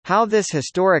How this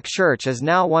historic church is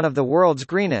now one of the world's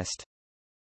greenest.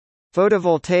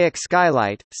 Photovoltaic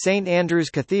skylight, St Andrew's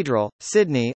Cathedral,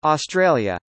 Sydney,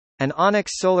 Australia. An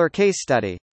Onyx Solar case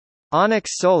study.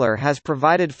 Onyx Solar has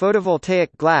provided photovoltaic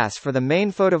glass for the main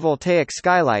photovoltaic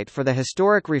skylight for the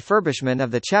historic refurbishment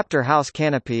of the chapter house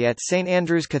canopy at St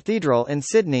Andrew's Cathedral in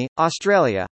Sydney,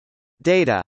 Australia.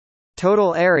 Data.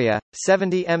 Total area,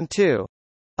 70 m2.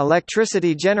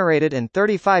 Electricity generated in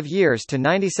 35 years to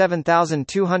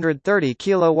 97,230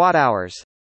 kWh.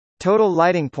 Total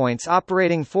lighting points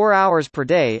operating 4 hours per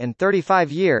day in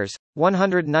 35 years,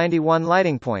 191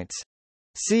 lighting points.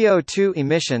 CO2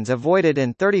 emissions avoided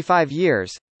in 35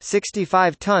 years,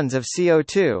 65 tons of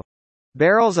CO2.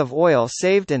 Barrels of oil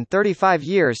saved in 35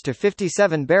 years to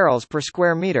 57 barrels per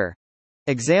square meter.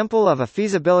 Example of a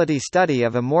feasibility study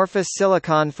of amorphous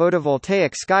silicon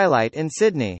photovoltaic skylight in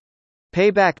Sydney.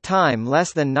 Payback time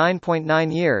less than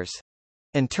 9.9 years.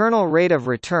 Internal rate of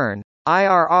return,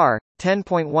 IRR,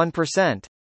 10.1%.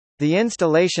 The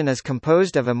installation is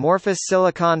composed of amorphous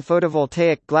silicon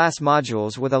photovoltaic glass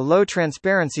modules with a low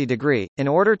transparency degree, in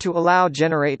order to allow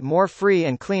generate more free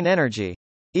and clean energy.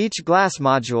 Each glass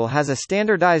module has a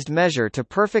standardized measure to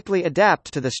perfectly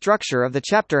adapt to the structure of the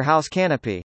chapter house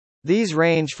canopy. These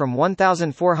range from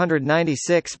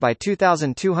 1,496 by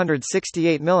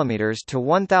 2,268 mm to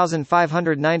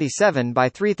 1,597 by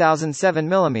 3,007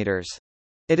 mm.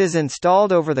 It is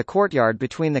installed over the courtyard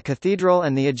between the cathedral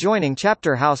and the adjoining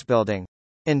chapter house building.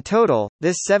 In total,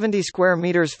 this 70 square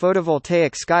meters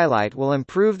photovoltaic skylight will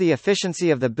improve the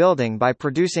efficiency of the building by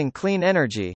producing clean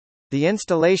energy. The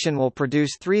installation will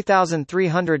produce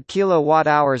 3,300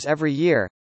 kilowatt-hours every year,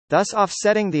 thus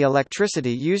offsetting the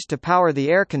electricity used to power the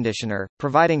air conditioner,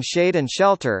 providing shade and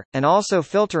shelter, and also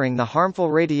filtering the harmful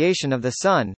radiation of the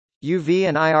sun, UV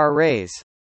and IR rays.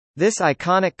 This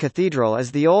iconic cathedral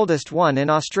is the oldest one in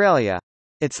Australia.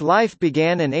 Its life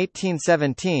began in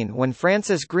 1817 when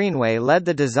Francis Greenway led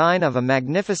the design of a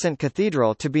magnificent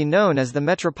cathedral to be known as the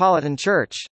Metropolitan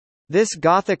Church. This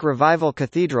Gothic Revival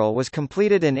cathedral was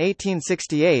completed in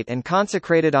 1868 and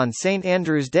consecrated on St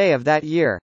Andrew's Day of that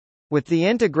year. With the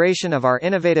integration of our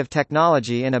innovative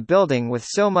technology in a building with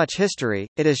so much history,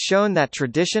 it is shown that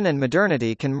tradition and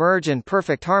modernity can merge in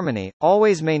perfect harmony,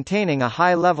 always maintaining a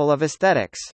high level of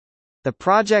aesthetics. The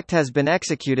project has been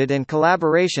executed in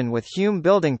collaboration with Hume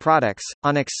Building Products,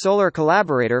 Onyx Solar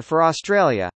Collaborator for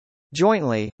Australia.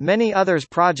 Jointly, many others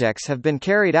projects have been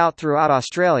carried out throughout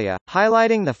Australia,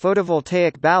 highlighting the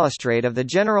photovoltaic balustrade of the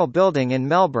General Building in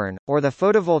Melbourne, or the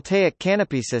photovoltaic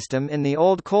canopy system in the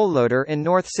Old Coal Loader in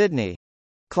North Sydney.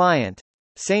 Client.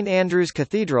 St Andrew's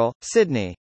Cathedral,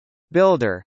 Sydney.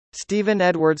 Builder. Stephen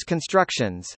Edwards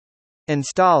Constructions.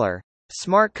 Installer.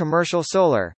 Smart Commercial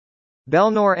Solar.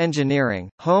 Belnor Engineering,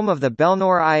 home of the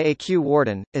Belnor IAQ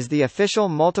Warden, is the official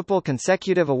multiple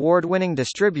consecutive award-winning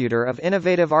distributor of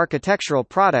innovative architectural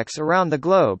products around the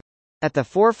globe. At the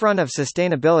forefront of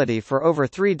sustainability for over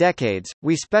 3 decades,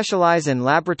 we specialize in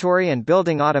laboratory and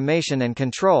building automation and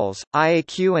controls,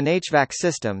 IAQ and HVAC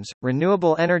systems,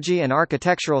 renewable energy and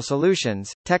architectural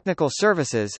solutions, technical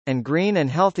services, and green and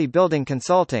healthy building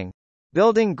consulting.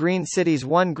 Building green cities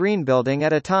one green building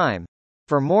at a time.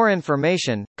 For more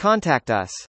information, contact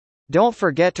us. Don't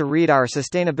forget to read our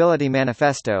Sustainability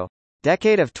Manifesto,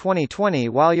 Decade of 2020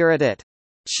 while you're at it.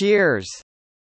 Cheers!